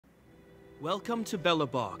Welcome to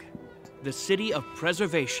Belobog, the city of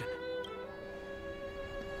preservation.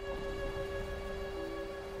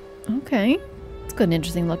 Okay, it's got an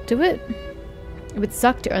interesting look to it. It would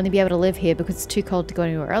suck to only be able to live here because it's too cold to go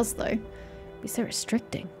anywhere else, though. It'd be so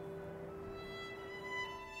restricting.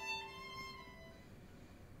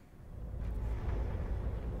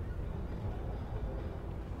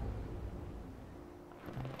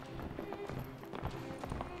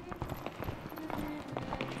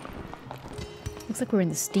 Looks like we're in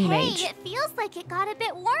the steam age. Hey, it feels like it got a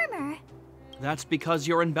bit warmer. That's because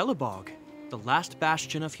you're in Belobog, the last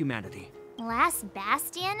bastion of humanity. Last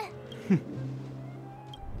bastion?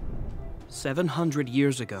 700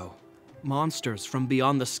 years ago, monsters from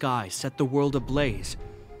beyond the sky set the world ablaze.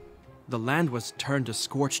 The land was turned to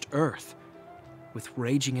scorched earth, with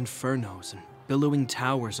raging infernos and billowing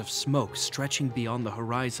towers of smoke stretching beyond the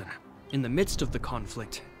horizon. In the midst of the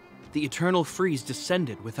conflict, the eternal freeze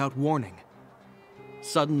descended without warning.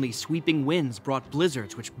 Suddenly, sweeping winds brought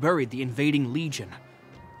blizzards which buried the invading legion.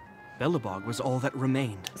 Belobog was all that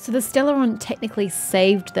remained. So the Stellaron technically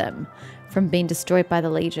saved them from being destroyed by the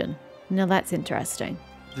Legion. Now that's interesting.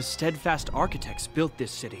 The steadfast architects built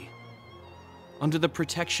this city. Under the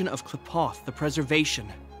protection of Klepoth, the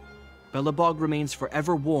preservation, Belobog remains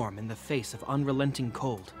forever warm in the face of unrelenting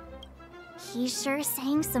cold. He's sure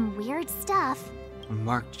saying some weird stuff. A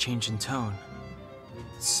marked change in tone.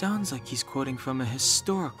 Sounds like he's quoting from a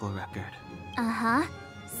historical record. Uh-huh.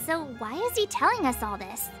 So why is he telling us all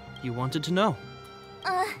this? You wanted to know.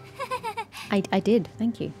 I did,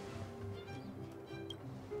 thank you.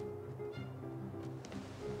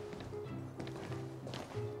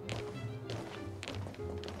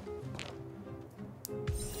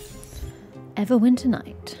 Everwinter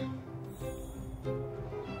Night.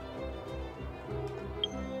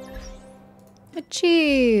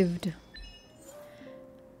 Achieved!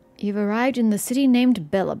 You've arrived in the city named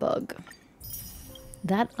Belobog.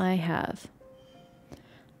 That I have.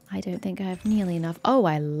 I don't think I have nearly enough. Oh,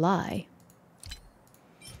 I lie.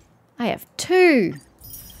 I have 2!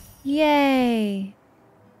 Yay!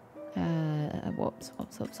 Whoops.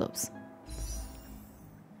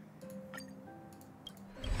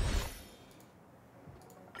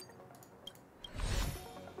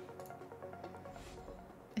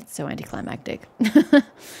 It's so anticlimactic.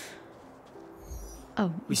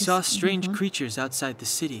 Oh, We saw strange creatures outside the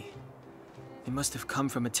city. They must have come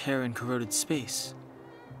from a Terran-corroded space.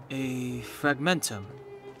 A fragmentum,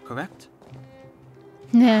 correct?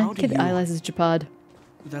 Nah, How do kid you- eyelashes Japad.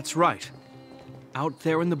 That's right. Out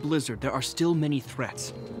there in the blizzard, there are still many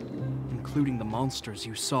threats, including the monsters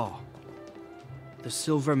you saw. The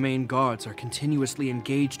Silvermane guards are continuously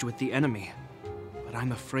engaged with the enemy, but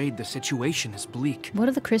I'm afraid the situation is bleak. What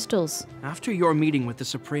are the crystals? After your meeting with the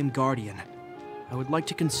Supreme Guardian, I would like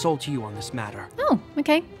to consult you on this matter. Oh,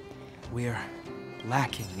 okay. We're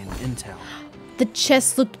lacking in intel. The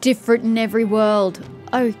chests look different in every world.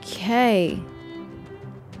 Okay.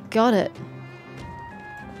 Got it.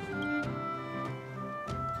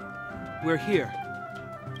 We're here.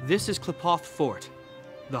 This is Klepoth Fort,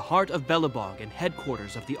 the heart of Belobog and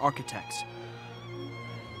headquarters of the Architects.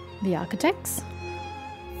 The architects?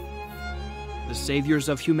 The saviors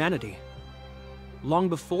of humanity. Long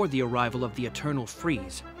before the arrival of the Eternal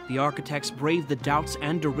Freeze, the Architects braved the doubts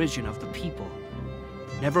and derision of the people,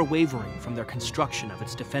 never wavering from their construction of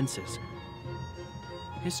its defenses.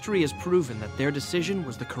 History has proven that their decision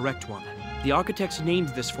was the correct one. The Architects named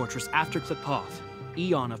this fortress after Klepoth,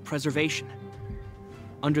 Eon of Preservation.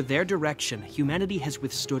 Under their direction, humanity has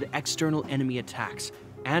withstood external enemy attacks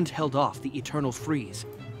and held off the Eternal Freeze.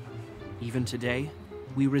 Even today,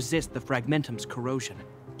 we resist the Fragmentum's corrosion.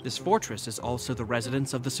 This fortress is also the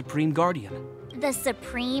residence of the Supreme Guardian. The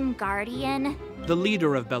Supreme Guardian? The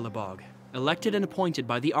leader of Belobog, elected and appointed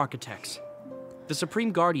by the Architects. The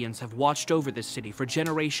Supreme Guardians have watched over this city for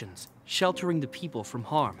generations, sheltering the people from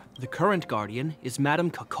harm. The current Guardian is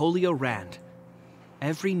Madame Cocolia Rand.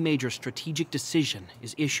 Every major strategic decision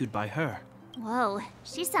is issued by her. Whoa,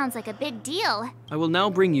 she sounds like a big deal. I will now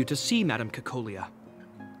bring you to see Madame Cocolia.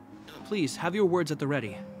 Please, have your words at the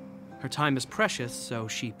ready. Her time is precious, so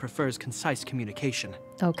she prefers concise communication.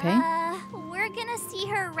 Okay. We're gonna see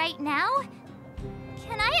her right now?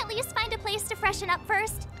 Can I at least find a place to freshen up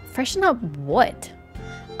first? Freshen up what?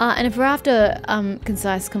 And if we're after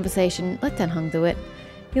concise conversation, let Dan Hung do it.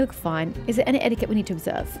 You look fine. Is there any etiquette we need to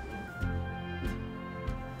observe?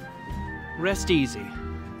 Rest easy.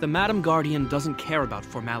 The Madam Guardian doesn't care about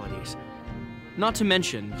formalities. Not to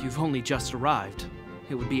mention, you've only just arrived.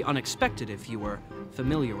 It would be unexpected if you were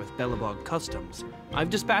familiar with Belobog customs. I've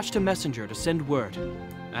dispatched a messenger to send word.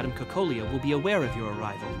 Madame Cocolia will be aware of your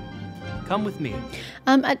arrival. Come with me.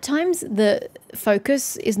 At times the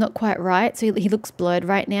focus is not quite right, so he looks blurred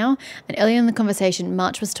right now. And earlier in the conversation,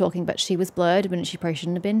 March was talking, but she was blurred when she probably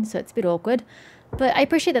shouldn't have been, so it's a bit awkward. But I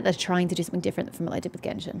appreciate that they're trying to do something different from what they did with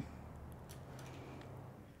Genshin.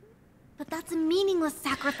 But that's a meaningless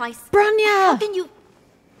sacrifice. Branya! How can you...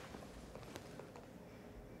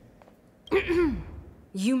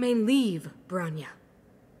 You may leave, Branya.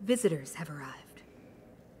 Visitors have arrived.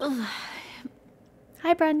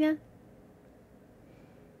 Hi, Branya.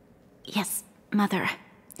 Yes, Mother.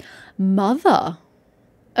 Mother?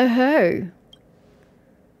 Oh-ho.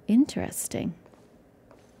 Interesting.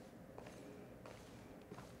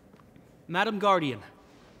 Madam Guardian,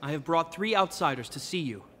 I have brought 3 outsiders to see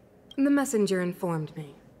you. The messenger informed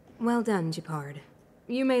me. Well done, Gepard.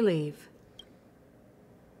 You may leave.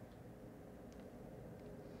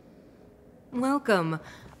 Welcome,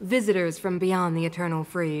 visitors from beyond the Eternal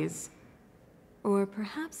Freeze. Or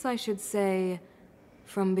perhaps I should say,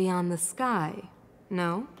 from beyond the sky,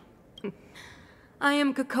 no? I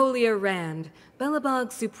am Cocolia Rand,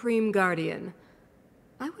 Belobog's Supreme Guardian.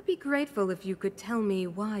 I would be grateful if you could tell me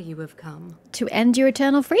why you have come. To end your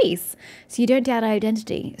eternal freeze. So you don't doubt our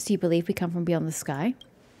identity. So you believe we come from beyond the sky?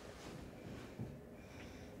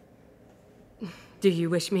 Do you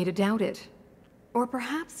wish me to doubt it? Or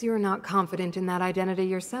perhaps you're not confident in that identity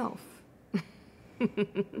yourself.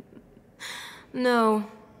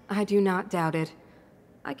 No, I do not doubt it.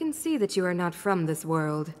 I can see that you are not from this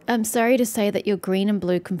world. I'm sorry to say that your green and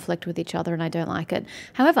blue conflict with each other and I don't like it.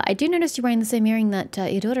 However, I do notice you're wearing the same earring that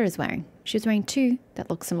your daughter is wearing. She was wearing 2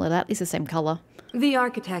 that look similar to that, at least the same color. The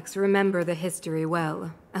architects remember the history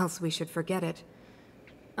well, else we should forget it.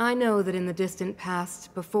 I know that in the distant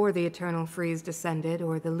past, before the Eternal Freeze descended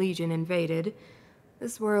or the Legion invaded,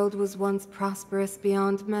 this world was once prosperous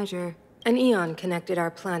beyond measure. An eon connected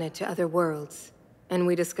our planet to other worlds, and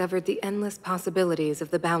we discovered the endless possibilities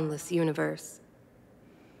of the boundless universe.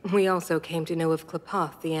 We also came to know of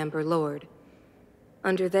Klapoth, the Amber Lord.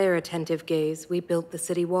 Under their attentive gaze, we built the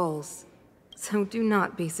city walls. So do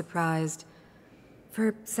not be surprised.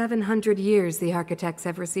 For 700 years, the architects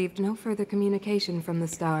have received no further communication from the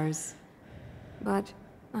stars. But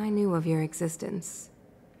I knew of your existence.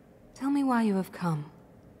 Tell me why you have come.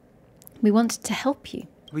 We want to help you.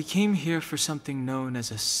 We came here for something known as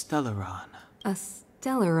a stellaron. A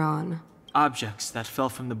stellaron? Objects that fell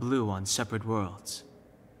from the blue on separate worlds.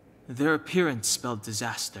 Their appearance spelled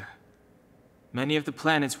disaster. Many of the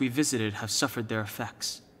planets we visited have suffered their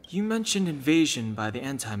effects. You mentioned invasion by the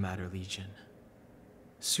Antimatter Legion.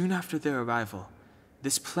 Soon after their arrival,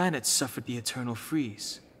 this planet suffered the Eternal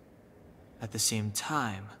Freeze. At the same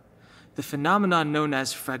time, the phenomenon known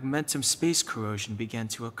as fragmentum space corrosion began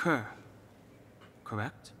to occur.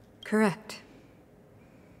 Correct? Correct.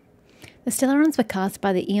 The Stellarons were cast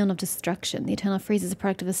by the Eon of Destruction. The Eternal Freeze is a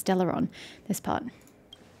product of a Stellaron. This part.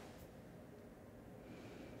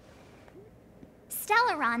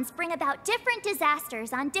 Stellarons bring about different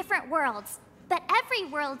disasters on different worlds, but every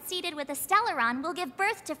world seeded with a Stellaron will give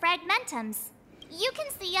birth to fragmentums. You can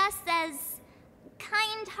see us as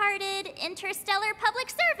kind-hearted interstellar public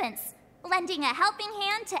servants, lending a helping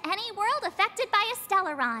hand to any world affected by a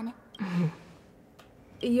Stellaron.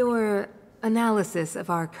 Your analysis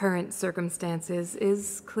of our current circumstances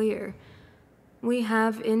is clear. We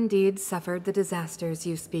have indeed suffered the disasters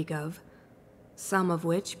you speak of, some of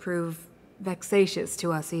which prove vexatious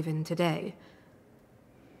to us even today.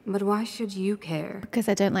 But why should you care? Because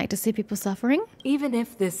I don't like to see people suffering? Even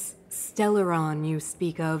if this Stellaron you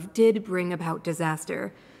speak of did bring about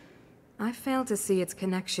disaster, I fail to see its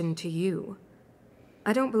connection to you.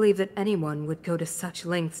 I don't believe that anyone would go to such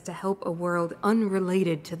lengths to help a world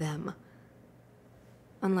unrelated to them.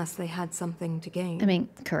 Unless they had something to gain. I mean,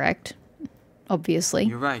 correct. Obviously.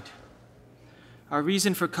 You're right. Our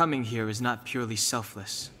reason for coming here is not purely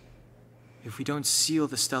selfless. If we don't seal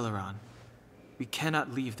the Stellaron, we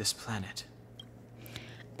cannot leave this planet.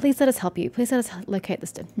 Please let us help you. Please let us locate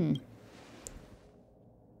this.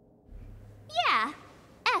 Yeah,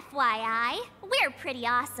 FYI, we're pretty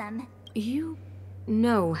awesome. You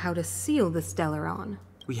know how to seal the Stellaron.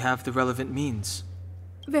 We have the relevant means.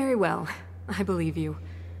 Very well. I believe you.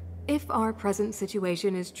 If our present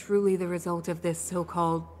situation is truly the result of this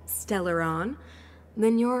so-called Stellaron,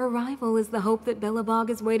 then your arrival is the hope that Belobog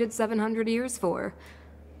has waited 700 years for.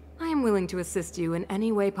 I am willing to assist you in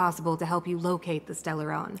any way possible to help you locate the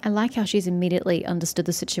Stellaron. I like how she's immediately understood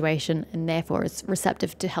the situation and therefore is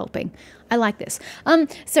receptive to helping. I like this.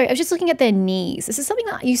 Sorry, I was just looking at their knees. This is something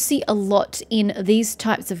that you see a lot in these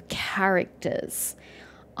types of characters,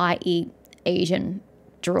 i.e. Asian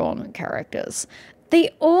drawn characters.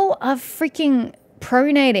 They all are freaking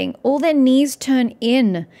pronating. All their knees turn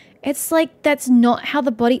in. It's like that's not how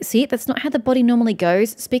the body... See, that's not how the body normally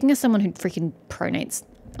goes. Speaking of someone who freaking pronates,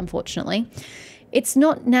 unfortunately. It's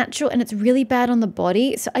not natural and it's really bad on the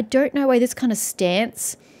body. So I don't know why this kind of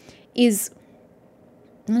stance is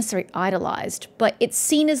not necessarily idolized, but it's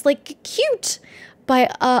seen as like cute by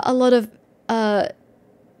a lot of...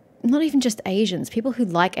 not even just Asians, people who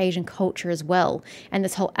like Asian culture as well, and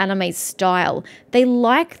this whole anime style. They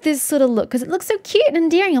like this sort of look because it looks so cute and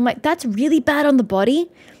endearing. I'm like, that's really bad on the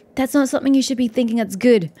body. That's not something you should be thinking that's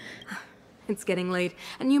good. It's getting late,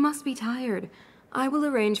 and you must be tired. I will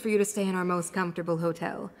arrange for you to stay in our most comfortable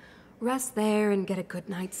hotel. Rest there and get a good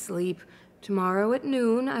night's sleep. Tomorrow at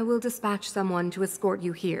noon, I will dispatch someone to escort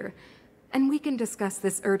you here, and we can discuss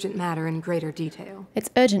this urgent matter in greater detail. It's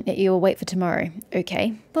urgent, yet you will wait for tomorrow.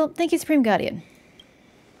 Okay. Well, thank you, Supreme Guardian.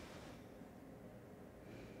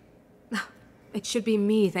 It should be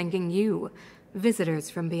me thanking you, visitors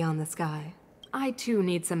from beyond the sky. I too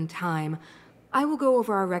need some time. I will go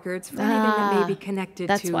over our records for anything that may be connected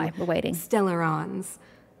that's to why we're waiting. Stellarons.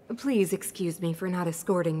 Please excuse me for not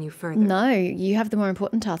escorting you further. No, you have the more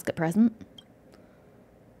important task at present.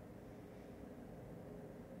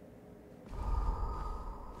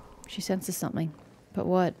 She senses something. But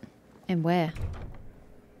what? And where?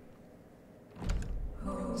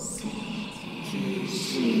 Oh,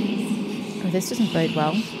 this doesn't bode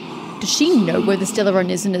well. Does she know where the Stellaron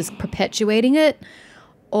is and is perpetuating it?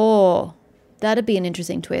 Oh, that'd be an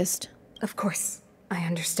interesting twist. Of course, I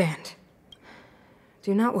understand.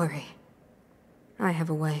 Do not worry. I have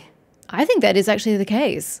a way. I think that is actually the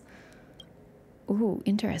case. Ooh,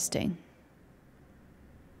 interesting.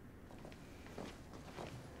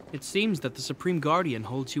 It seems that the Supreme Guardian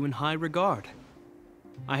holds you in high regard.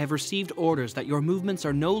 I have received orders that your movements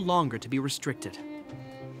are no longer to be restricted.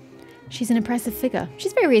 She's an impressive figure.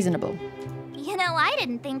 She's very reasonable. You know, I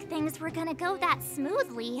didn't think things were gonna go that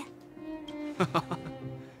smoothly.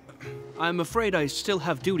 I'm afraid I still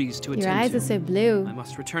have duties to attend to. Your eyes are so blue. I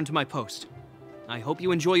must return to my post. I hope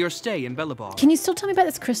you enjoy your stay in Belobog. Can you still tell me about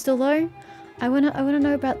this crystal, though? I wanna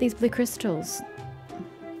know about these blue crystals.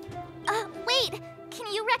 Wait!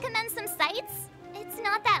 Can you recommend some sites? It's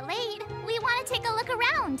not that late. We want to take a look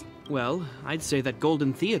around. Well, I'd say that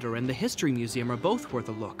Golden Theater and the History Museum are both worth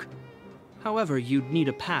a look. However, you'd need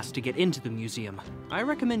a pass to get into the museum. I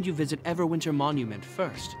recommend you visit Everwinter Monument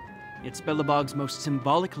first. It's Belobog's most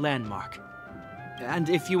symbolic landmark. And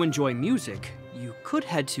if you enjoy music, you could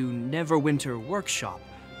head to Neverwinter Workshop.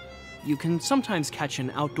 You can sometimes catch an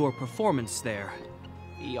outdoor performance there.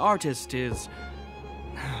 The artist is...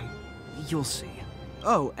 you'll see.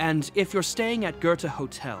 Oh, and if you're staying at Goethe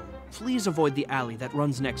Hotel, please avoid the alley that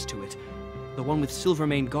runs next to it. The one with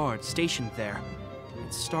Silvermane guards stationed there.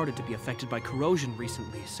 It's started to be affected by corrosion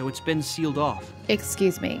recently, so it's been sealed off.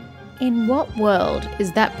 Excuse me. In what world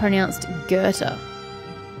is that pronounced Goethe?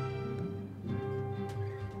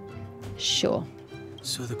 Sure.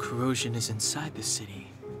 So the corrosion is inside the city.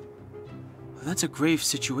 Well, that's a grave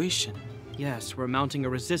situation. Yes, we're mounting a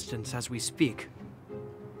resistance as we speak.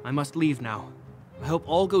 I must leave now. I hope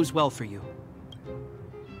all goes well for you.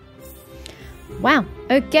 Wow,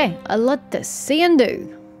 okay, a lot to see and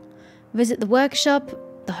do. Visit the workshop,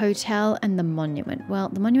 the hotel, and the monument. Well,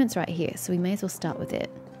 the monument's right here, so we may as well start with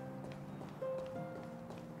it.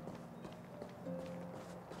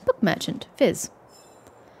 Book merchant, Fizz.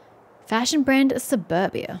 Fashion brand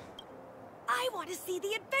Suburbia. I want to see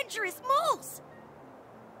the adventurous moles.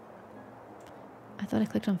 I thought I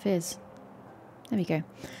clicked on Fizz. There we go.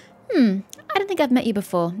 I don't think I've met you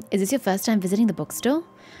before. Is this your first time visiting the bookstore?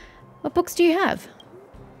 What books do you have?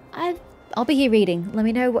 I'll be here reading. Let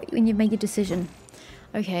me know when you've made your decision.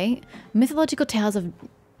 Okay. Mythological Tales of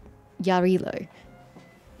Yarilo.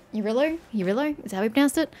 Yarilo? Is that how we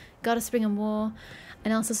pronounced it? God of Spring and War.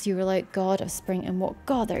 Analysis Yarilo, God of Spring and War.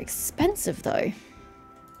 God, they're expensive though.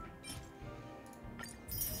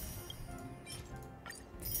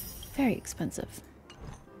 Very expensive.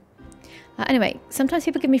 Anyway, sometimes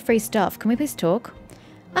people give me free stuff. Can we please talk?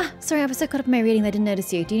 Ah, sorry, I was so caught up in my reading that I didn't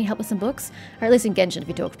notice you. Do you need help with some books? Or at least in Genshin, if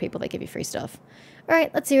you talk to people, they give you free stuff.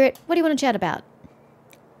 Alright, let's hear it. What do you want to chat about?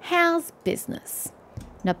 How's business?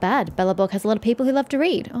 Not bad. Belobog has a lot of people who love to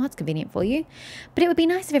read. Oh, that's convenient for you. But it would be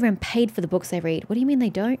nice if everyone paid for the books they read. What do you mean they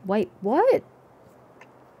don't? Wait, what?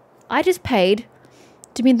 I just paid.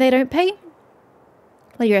 Do you mean they don't pay?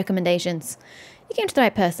 What are your recommendations? You came to the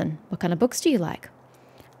right person. What kind of books do you like?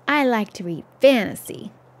 I like to read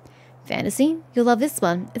fantasy. Fantasy? You'll love this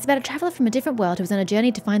one. It's about a traveler from a different world who was on a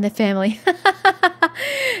journey to find their family.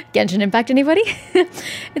 Genshin Impact, anybody?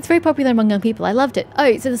 It's very popular among young people. I loved it.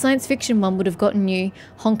 Oh, so the science fiction one would have gotten you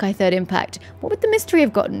Honkai Third Impact. What would the mystery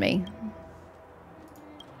have gotten me?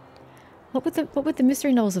 What would the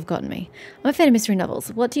mystery novels have gotten me? I'm a fan of mystery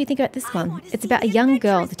novels. What do you think about this one? It's about a young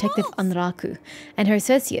girl, Detective Anraku, and her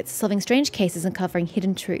associates solving strange cases and covering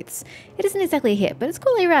hidden truths. It isn't exactly a hit, but it's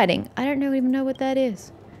cool writing. I don't even know what that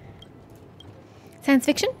is. Science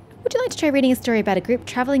fiction? Would you like to try reading a story about a group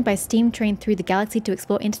traveling by steam train through the galaxy to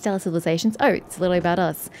explore interstellar civilizations? Oh, it's literally about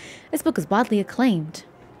us. This book is widely acclaimed.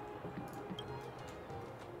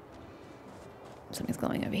 Something's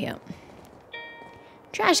going over here.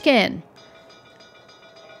 Trash can!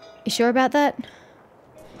 You sure about that?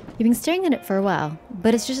 You've been staring at it for a while,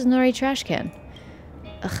 but it's just an ordinary trash can.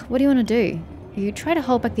 Ugh, what do you want to do? You try to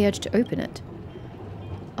hold back the urge to open it.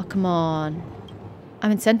 Oh, come on.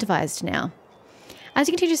 I'm incentivized now. As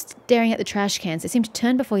you continue staring at the trash cans, they seem to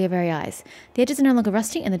turn before your very eyes. The edges are no longer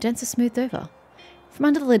rusty and the dents are smoothed over. From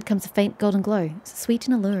under the lid comes a faint golden glow, sweet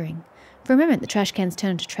and alluring. For a moment, the trash cans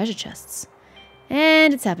turn into treasure chests.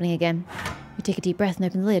 And it's happening again. You take a deep breath and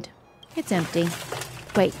open the lid. It's empty.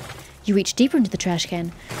 Wait, you reach deeper into the trash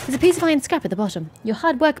can. There's a piece of iron scrap at the bottom. Your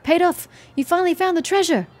hard work paid off. You finally found the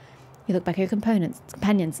treasure. You look back at your companions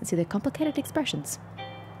and see their complicated expressions.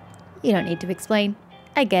 You don't need to explain.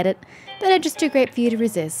 I get it. They're just too great for you to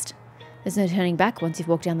resist. There's no turning back once you've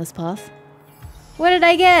walked down this path. What did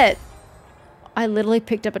I get? I literally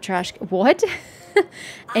picked up a trash can. What?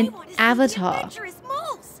 An avatar.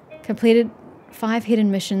 Completed 5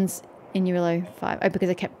 hidden missions in Euro 5. Oh, because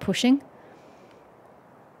I kept pushing?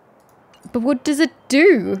 But what does it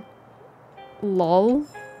do? Lol.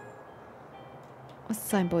 What's the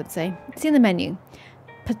signboard say? It's in the menu.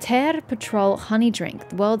 Pater Patrol Honey Drink.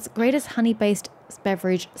 The world's greatest honey-based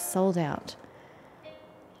beverage sold out.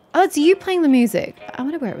 Oh, it's you playing the music. I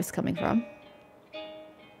wonder where it was coming from.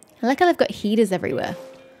 I like how they've got heaters everywhere.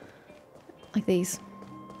 Like these.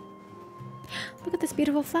 Look at this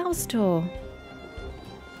beautiful flower store.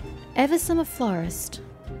 Ever Summer Florist.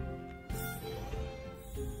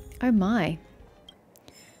 Oh my.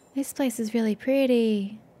 This place is really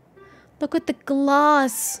pretty. Look at the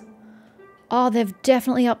glass. Oh, they've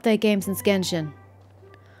definitely upped their game since Genshin.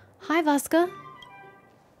 Hi, Vaska.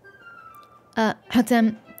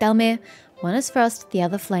 Hatem, Dalmir. One is frost, the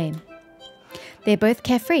other flame. They are both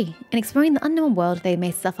carefree. In exploring the unknown world, they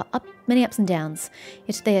may suffer many ups and downs,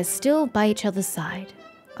 yet they are still by each other's side.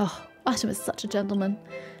 Oh, Artem is such a gentleman.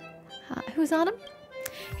 Who's Artem?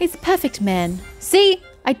 He's the perfect man. See?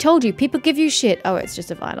 I told you, people give you shit. Oh, it's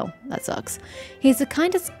just a vinyl. That sucks. He's the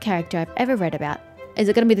kindest character I've ever read about. Is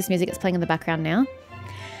it going to be this music that's playing in the background now?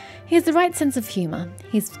 He has the right sense of humour.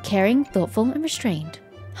 He's caring, thoughtful, and restrained.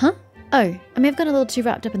 Huh? Oh, I may have gotten a little too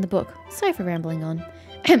wrapped up in the book. Sorry for rambling on.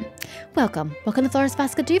 Welcome. What can the Florist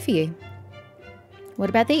Vaska do for you? What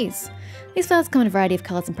about these? These flowers come in a variety of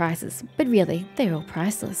colours and prices, but really, they're all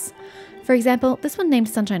priceless. For example, this one named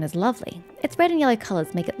Sunshine is lovely. Its red and yellow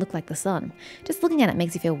colours make it look like the sun. Just looking at it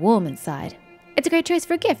makes you feel warm inside. It's a great choice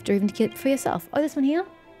for a gift or even to keep for yourself. Oh, this one here?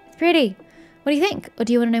 It's pretty. What do you think? Or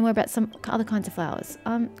do you want to know more about some other kinds of flowers?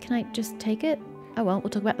 Can I just take it? Oh well,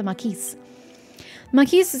 we'll talk about the Marquise.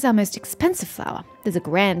 Marquise is our most expensive flower. There's a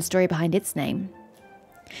grand story behind its name.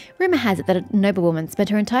 Rumour has it that a noblewoman spent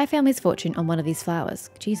her entire family's fortune on one of these flowers.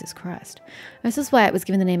 Jesus Christ. This is why it was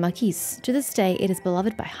given the name Marquise. To this day, it is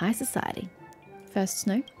beloved by high society. First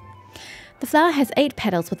snow. The flower has 8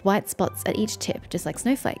 petals with white spots at each tip, just like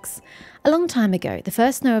snowflakes. A long time ago, the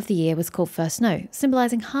first snow of the year was called First Snow,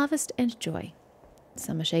 symbolising harvest and joy.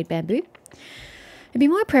 Summer shade bamboo. It'd be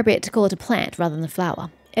more appropriate to call it a plant rather than a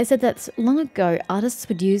flower. It said that long ago, artists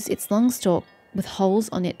would use its long stalk with holes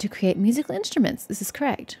on it to create musical instruments. This is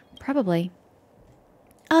correct. Probably.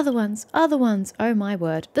 Other ones. Oh my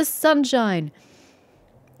word. The sunshine.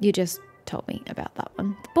 You just told me about that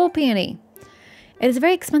one. The ball peony. It is a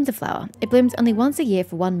very expensive flower. It blooms only once a year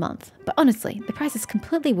for 1 month. But honestly, the price is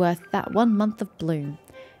completely worth that 1 month of bloom.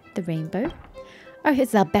 The rainbow. Oh,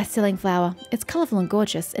 it's our best-selling flower. It's colourful and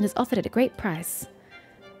gorgeous and is offered at a great price.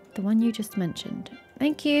 The one you just mentioned.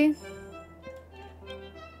 Thank you.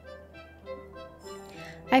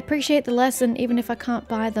 I appreciate the lesson, even if I can't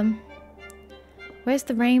buy them. Where's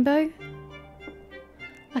the rainbow?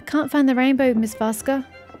 I can't find the rainbow, Miss Vaska.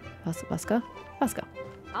 Vaska.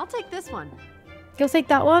 I'll take this one. You'll take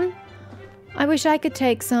that one? I wish I could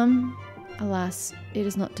take some. Alas, it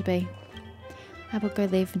is not to be. I will go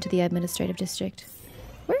live into the administrative district.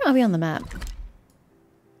 Where are we on the map?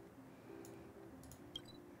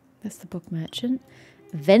 That's the book merchant.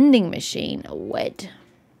 Vending machine. Wed.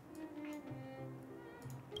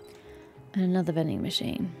 And another vending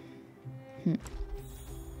machine.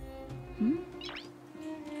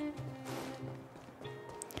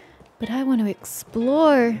 But I want to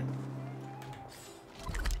explore.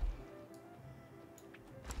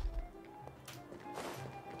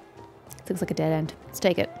 Looks like a dead end. Let's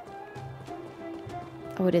take it.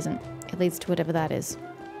 Oh, it isn't. It leads to whatever that is.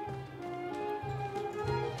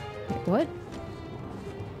 Wait, what?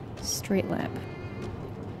 Street lamp.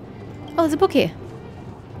 Oh, there's a book here.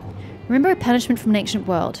 Remember a punishment from an ancient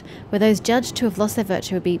world, where those judged to have lost their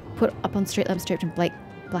virtue would be put up on street lamps draped in black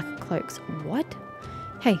cloaks. What?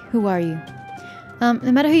 Hey, who are you? No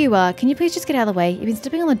matter who you are, can you please just get out of the way? You've been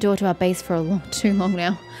stepping on the door to our base for too long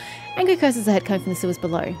now. Angry curses ahead coming from the sewers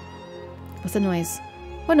below. What's the noise?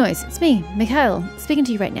 What noise? It's me, Mikhail, speaking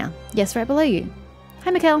to you right now. Yes, right below you. Hi,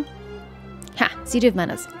 Mikhail. Ha, so you do have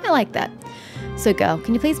manners. I like that. So, girl,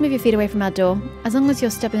 can you please move your feet away from our door? As long as you're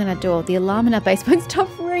stepping on our door, the alarm in our base won't stop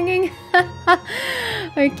ringing.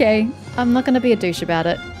 Okay, I'm not going to be a douche about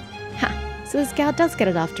it. Ha, so this gal does get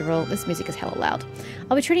it after all. This music is hella loud.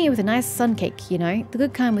 I'll be treating you with a nice sun cake, you know, the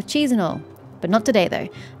good kind with cheese and all. But not today, though.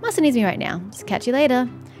 Master needs me right now, so catch you later.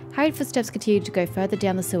 Hurried footsteps continue to go further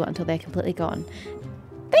down the sewer until they're completely gone.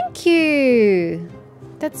 Thank you!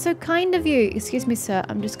 That's so kind of you. Excuse me, sir.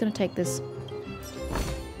 I'm just going to take this.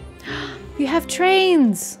 You have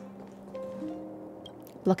trains!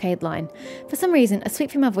 Blockade line. For some reason, a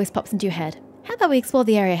sweet female voice pops into your head. How about we explore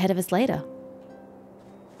the area ahead of us later?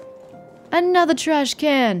 Another trash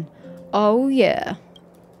can! Oh yeah.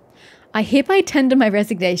 I hereby tender my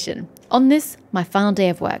resignation. On this, my final day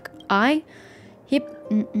of work, I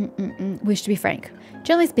wish to be frank.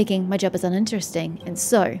 Generally speaking, my job is uninteresting, and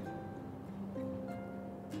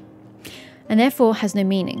therefore has no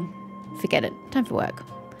meaning. Forget it. Time for work.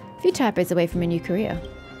 A few typos away from a new career.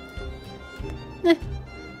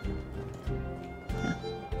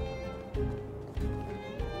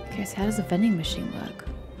 Okay, so how does a vending machine work?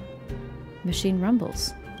 Machine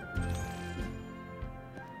rumbles.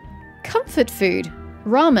 Comfort food.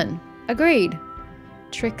 Ramen. Agreed.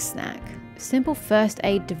 Trick snack. Simple first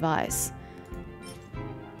aid device.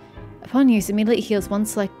 Upon use, immediately heals one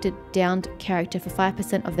selected downed character for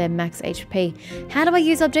 5% of their max HP. How do I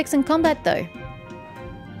use objects in combat, though?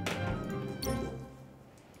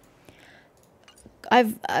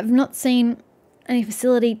 I've not seen any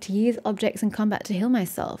facility to use objects in combat to heal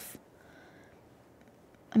myself.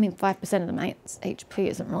 I mean, 5% of the max HP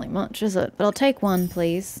isn't really much, is it? But I'll take one,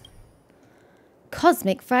 please.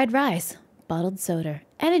 Cosmic fried rice. Bottled soda.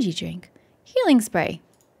 Energy drink. Healing spray.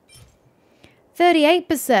 38%.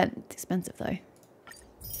 It's expensive though.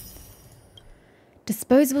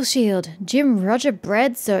 Disposable shield. Jim Roger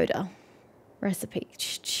bread soda. Recipe.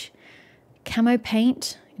 Camo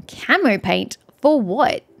paint. Camo paint? For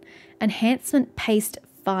what? Enhancement paste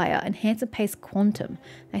fire. Enhancement paste quantum.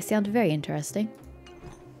 They sound very interesting.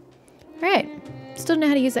 Alright. Still don't know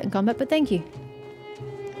how to use that in combat, but thank you.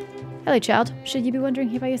 Hello, child. Should you be wandering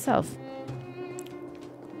here by yourself?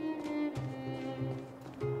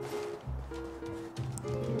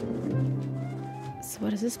 So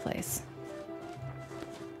what is this place?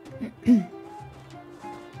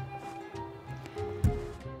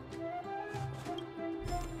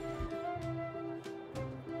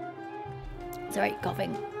 Sorry,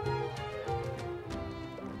 coughing.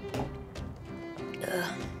 Ugh.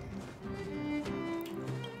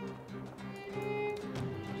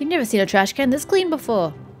 You've never seen a trash can this clean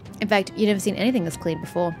before. In fact, you've never seen anything this clean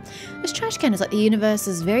before. This trash can is like the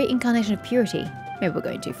universe's very incarnation of purity. Maybe we're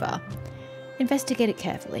going too far. Investigate it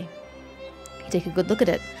carefully. You take a good look at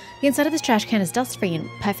it. The inside of this trash can is dust-free and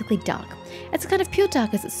perfectly dark. It's a kind of pure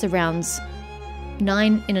darkness that surrounds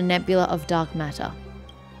 9 in a nebula of dark matter.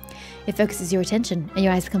 It focuses your attention, and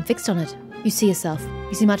your eyes become fixed on it. You see yourself.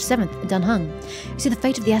 You see March 7th and Dunhung. You see the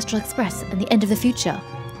fate of the Astral Express and the end of the future.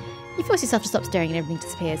 You force yourself to stop staring and everything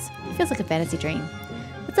disappears. It feels like a fantasy dream.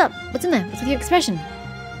 What's up? What's in there? What's with your expression?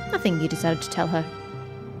 Nothing, you decided to tell her.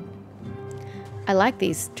 I like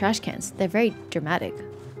these trash cans. They're very dramatic.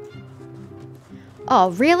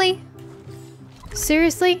 Oh, really?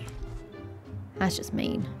 Seriously? That's just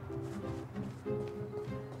mean.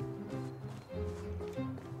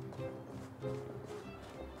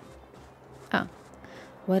 Oh.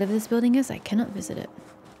 Whatever this building is, I cannot visit it.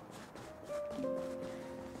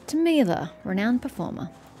 Tamila, renowned performer.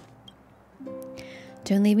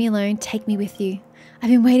 Don't leave me alone. Take me with you. I've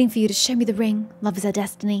been waiting for you to show me the ring. Love is our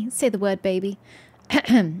destiny. Say the word, baby.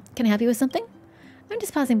 Can I help you with something? I'm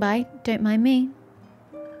just passing by. Don't mind me.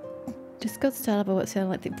 Just got started by what sounded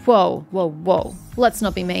like the... Whoa, whoa, whoa. Let's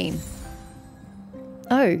not be mean.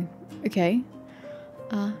 Oh, okay.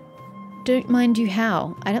 don't mind you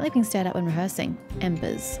how. I don't like being stared at when rehearsing.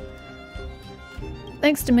 Embers.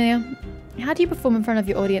 Thanks, Demir. How do you perform in front of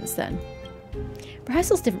your audience then?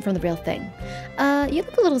 Rehearsal's different from the real thing. You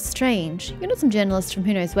look a little strange. You're not some journalist from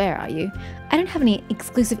who knows where, are you? I don't have any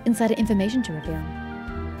exclusive insider information to reveal.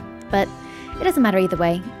 But it doesn't matter either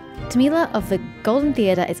way. Tamila of the Golden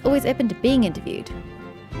Theatre is always open to being interviewed.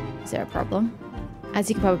 Is there a problem? As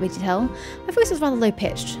you can probably tell, my voice was rather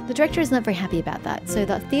low-pitched. The director is not very happy about that, so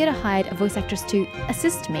the theatre hired a voice actress to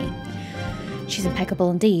assist me. She's impeccable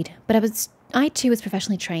indeed, but I too was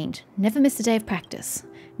professionally trained, never missed a day of practice.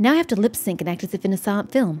 Now I have to lip-sync and act as if in a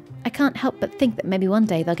silent film. I can't help but think that maybe one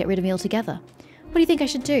day they'll get rid of me altogether. What do you think I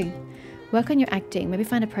should do? Work on your acting, maybe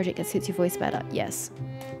find a project that suits your voice better. Yes.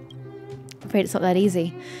 I'm afraid it's not that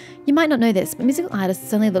easy. You might not know this, but musical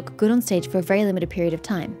artists only look good on stage for a very limited period of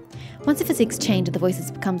time. Once the physiques change and the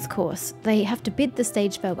voices becomes coarse, they have to bid the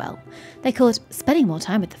stage farewell. They call it spending more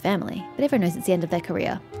time with the family, but everyone knows it's the end of their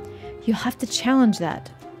career. You'll have to challenge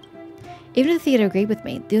that. Even if the theatre agreed with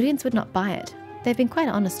me, the audience would not buy it. They've been quite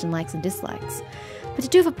honest in likes and dislikes. But to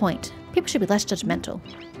do have a point, people should be less judgmental.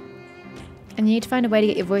 And you need to find a way to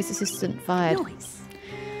get your voice assistant fired. Nice.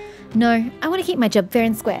 No, I want to keep my job fair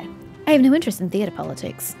and square. I have no interest in theatre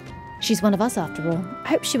politics. She's one of us after all. I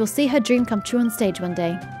hope she will see her dream come true on stage one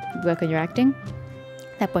day. Work on your acting?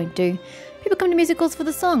 That won't do. People come to musicals for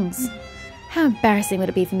the songs. How embarrassing would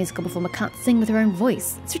it be if a musical performer can't sing with her own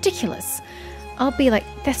voice? It's ridiculous. I'll be like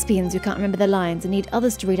thespians who can't remember their lines and need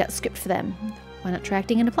others to read out script for them. Why not try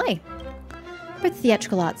acting in a play? Both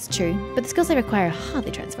theatrical arts, true, but the skills I require are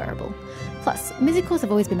hardly transferable. Plus, musicals have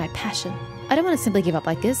always been my passion. I don't want to simply give up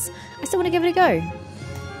like this. I still want to give it a go.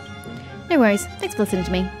 No worries. Thanks for listening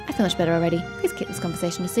to me. I feel much better already. Please keep this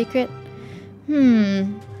conversation a secret. Hello,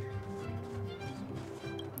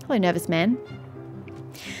 nervous man.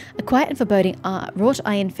 A quiet and foreboding wrought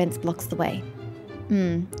iron fence blocks the way.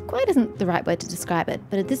 Quiet isn't the right word to describe it,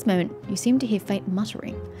 but at this moment you seem to hear faint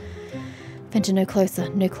muttering. Venture no closer,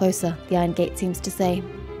 the iron gate seems to say.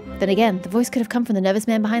 Then again, the voice could have come from the nervous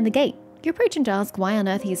man behind the gate. You approach him to ask why on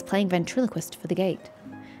earth he is playing ventriloquist for the gate.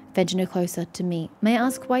 Venture no closer to me. May I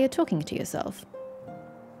ask why you're talking to yourself?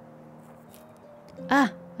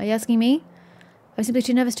 Ah, are you asking me? I was simply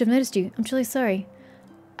too nervous to have noticed you. I'm truly sorry.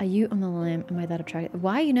 Are you on the lamb? Am I that attracted?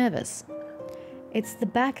 Why are you nervous? It's the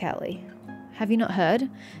back alley. Have you not heard?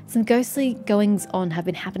 Some ghostly goings-on have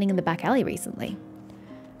been happening in the back alley recently.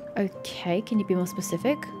 Okay, can you be more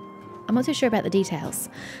specific? I'm not too sure about the details.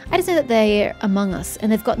 I just know that they're among us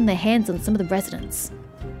and they've gotten their hands on some of the residents.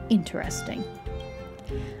 Interesting.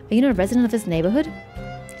 Are you not a resident of this neighbourhood?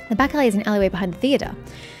 The back alley is an alleyway behind the theatre.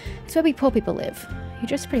 It's where we poor people live. You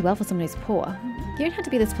dress pretty well for someone who's poor. You don't have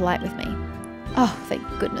to be this polite with me. Oh, thank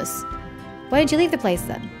goodness. Why don't you leave the place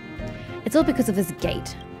then? It's all because of this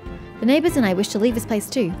gate. The neighbours and I wish to leave this place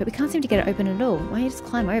too, but we can't seem to get it open at all. Why don't you just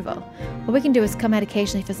climb over? All we can do is come out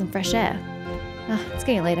occasionally for some fresh air. It's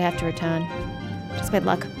getting late, I have to return. Just bad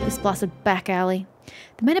luck, this blasted back alley.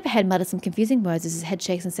 The man up ahead mutters some confusing words as his head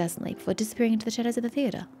shakes incessantly before disappearing into the shadows of the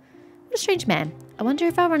theatre. What a strange man. I wonder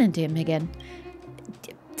if I'll run into him again.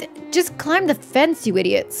 Just climb the fence, you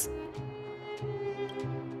idiots!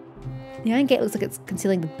 The iron gate looks like it's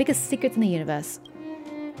concealing the biggest secrets in the universe.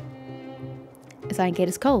 This iron gate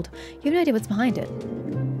is cold. You have no idea what's behind it.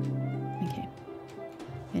 Okay.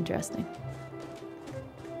 Interesting.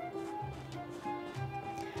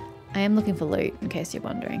 I am looking for loot, in case you're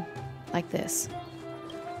wondering. Like this.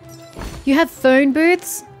 You have phone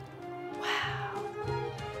booths? Wow.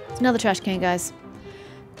 It's another trash can, guys.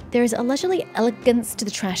 There is a leisurely elegance to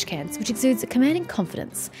the trash cans, which exudes a commanding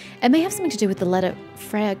confidence. It may have something to do with the letter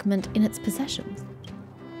fragment in its possession.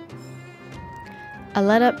 A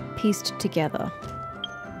letter pieced together.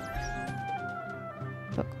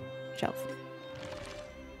 Book. Shelf.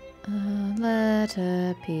 A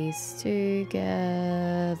letter pieced together.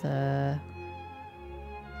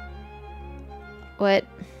 What?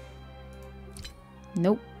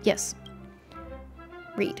 Nope. Yes.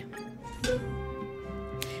 Read.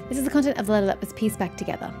 This is the content of the letter that was pieced back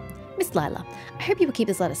together. Miss Lila, I hope you will keep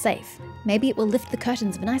this letter safe. Maybe it will lift the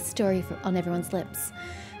curtains of a nice story on everyone's lips.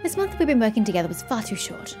 This month we've been working together was far too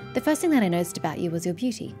short. The first thing that I noticed about you was your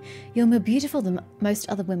beauty. You're more beautiful than most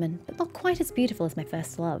other women, but not quite as beautiful as my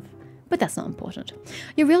first love. But that's not important.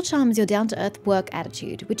 Your real charm is your down-to-earth work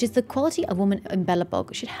attitude, which is the quality a woman in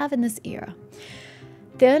Belobog should have in this era.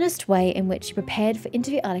 The earnest way in which you prepared for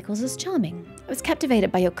interview articles is charming. I was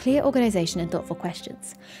captivated by your clear organisation and thoughtful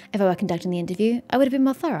questions. If I were conducting the interview, I would have been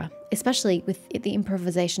more thorough, especially with the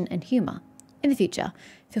improvisation and humour. In the future,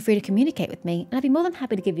 feel free to communicate with me, and I'd be more than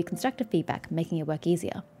happy to give you constructive feedback, making your work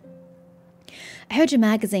easier. I heard your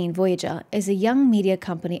magazine, Voyager, is a young media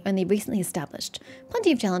company only recently established.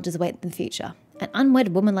 Plenty of challenges await in the future. An unwed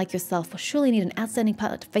woman like yourself will surely need an outstanding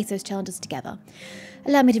pilot to face those challenges together.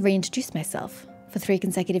 Allow me to reintroduce myself. For 3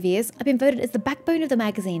 consecutive years, I've been voted as the backbone of the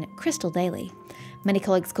magazine, Crystal Daily. Many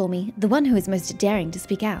colleagues call me the one who is most daring to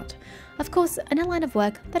speak out. Of course, in our line of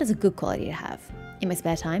work, that is a good quality to have. In my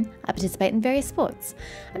spare time, I participate in various sports.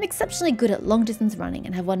 I'm exceptionally good at long-distance running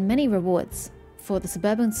and have won many rewards for the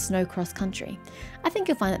suburban snow cross country. I think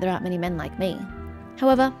you'll find that there aren't many men like me.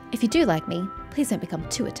 However, if you do like me, please don't become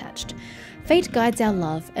too attached. Fate guides our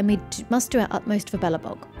love, and we must do our utmost for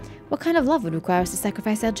Belobog. What kind of love would require us to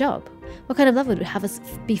sacrifice our job? What kind of love would have us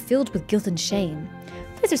be filled with guilt and shame?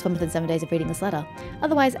 Please respond within 7 days of reading this letter.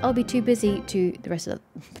 Otherwise, I'll be too busy to... The rest of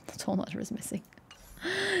the... The whole letter is missing.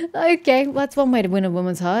 Okay, well, that's one way to win a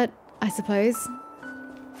woman's heart, I suppose.